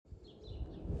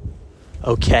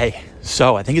Okay,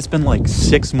 so I think it's been like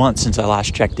 6 months since I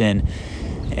last checked in,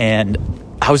 and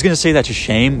I was going to say that's a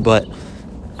shame, but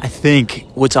I think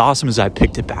what's awesome is I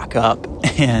picked it back up,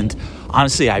 and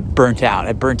honestly, I burnt out.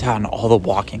 I burnt out on all the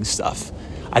walking stuff.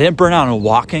 I didn't burn out on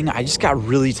walking. I just got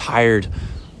really tired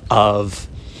of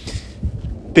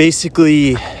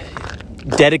basically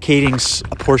dedicating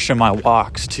a portion of my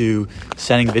walks to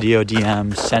sending video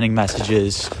DMs, sending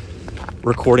messages,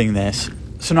 recording this.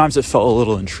 Sometimes it felt a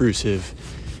little intrusive,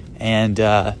 and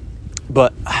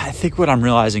but I think what I'm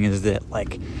realizing is that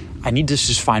I need to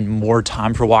just find more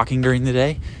time for walking during the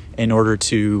day in order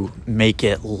to make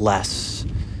it less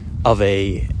of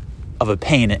a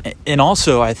pain. And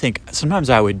also, I think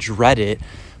sometimes I would dread it,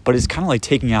 but it's kind of like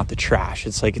taking out the trash.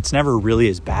 It's like it's never really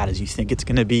as bad as you think it's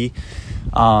going to be.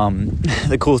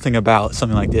 The cool thing about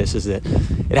something like this is that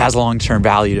it has long-term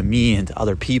value to me and to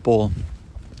other people,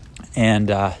 and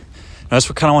I just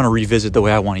kind of want to revisit the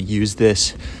way I want to use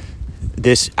this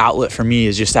outlet for me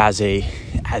is just as a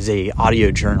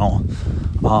audio journal,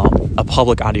 a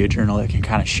public audio journal that can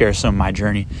kind of share some of my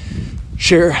journey,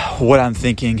 share what I'm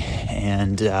thinking,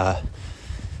 and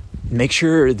make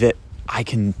sure that I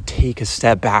can take a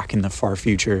step back in the far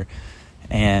future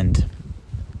and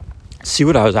see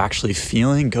what I was actually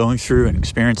feeling, going through, and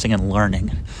experiencing and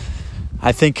learning.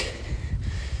 I think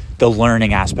the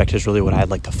learning aspect is really what I'd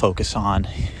like to focus on.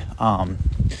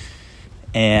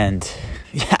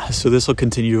 So this will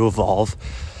continue to evolve.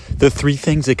 The 3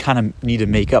 things that kind of need to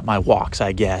make up my walks,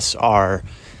 I guess, are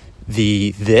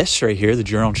this right here, the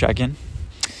journal check-in,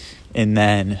 and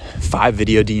then 5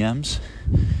 video DMs,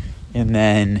 and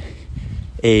then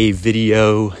a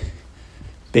video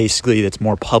basically that's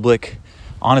more public.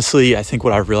 Honestly, I think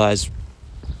what I've realized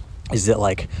is that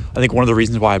I think one of the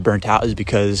reasons why I burnt out is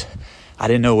because I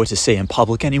didn't know what to say in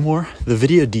public anymore. The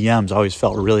video DMs always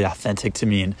felt really authentic to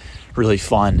me and really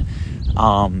fun.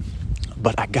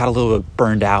 But I got a little bit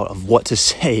burned out of what to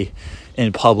say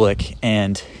in public.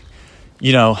 And,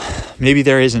 maybe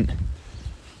there isn't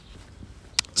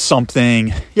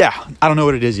something, I don't know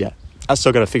what it is yet. I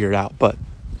still got to figure it out, but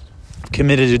I'm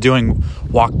committed to doing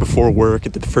walk before work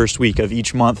at the first week of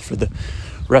each month for the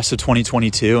rest of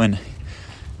 2022. And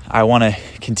I want to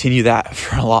continue that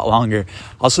for a lot longer.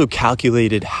 Also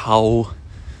calculated how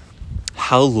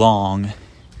long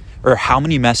or how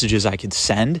many messages I could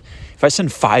send. If I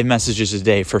send 5 messages a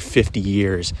day for 50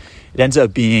 years, it ends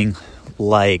up being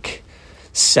like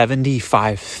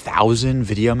 75,000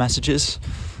 video messages.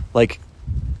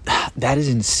 That is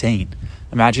insane.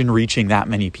 Imagine reaching that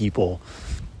many people,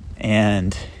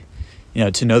 and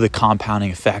to know the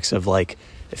compounding effects of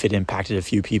if it impacted a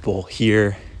few people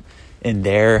here and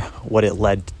there, what it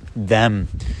led them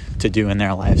to do in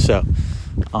their life. So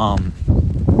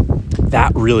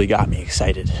that really got me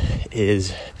excited,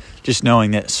 is just knowing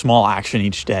that small action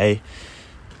each day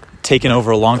taken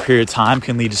over a long period of time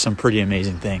can lead to some pretty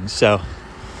amazing things. So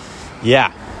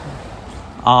at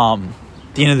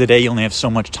the end of the day, you only have so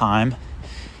much time,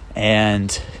 and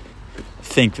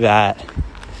think that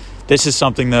this is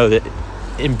something though that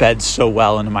embeds so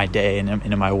well into my day and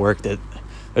into my work that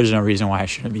there's no reason why I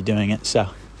shouldn't be doing it. So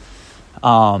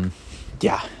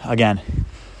again,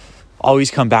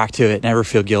 always come back to it, never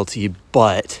feel guilty,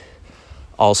 but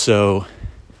also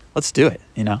let's do it,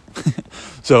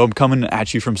 So I'm coming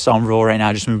at you from Somerville right now.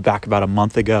 I just moved back about a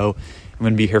month ago. I'm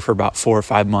going to be here for about 4 or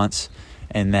 5 months.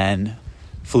 And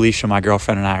Felicia, my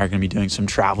girlfriend, and I are going to be doing some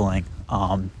traveling.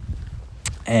 And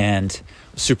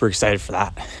I'm super excited for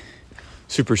that.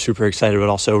 Super, super excited, but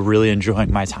also really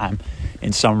enjoying my time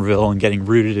in Somerville and getting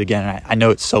rooted again. I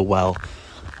know it so well.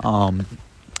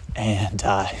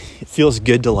 It feels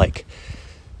good to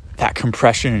that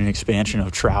compression and expansion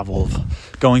of travel,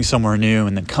 of going somewhere new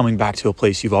and then coming back to a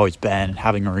place you've always been and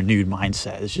having a renewed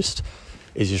mindset is just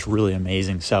really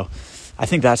amazing. So I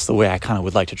think that's the way I kind of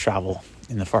would like to travel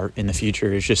in the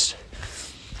future, is just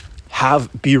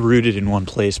be rooted in one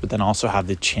place, but then also have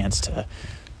the chance to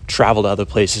travel to other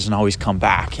places and always come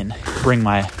back and bring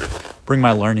my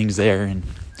learnings there and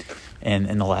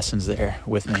the lessons there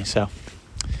with me. So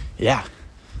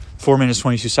 4 minutes,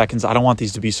 22 seconds. I don't want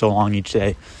these to be so long each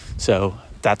day. So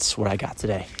that's what I got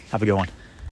today. Have a good one.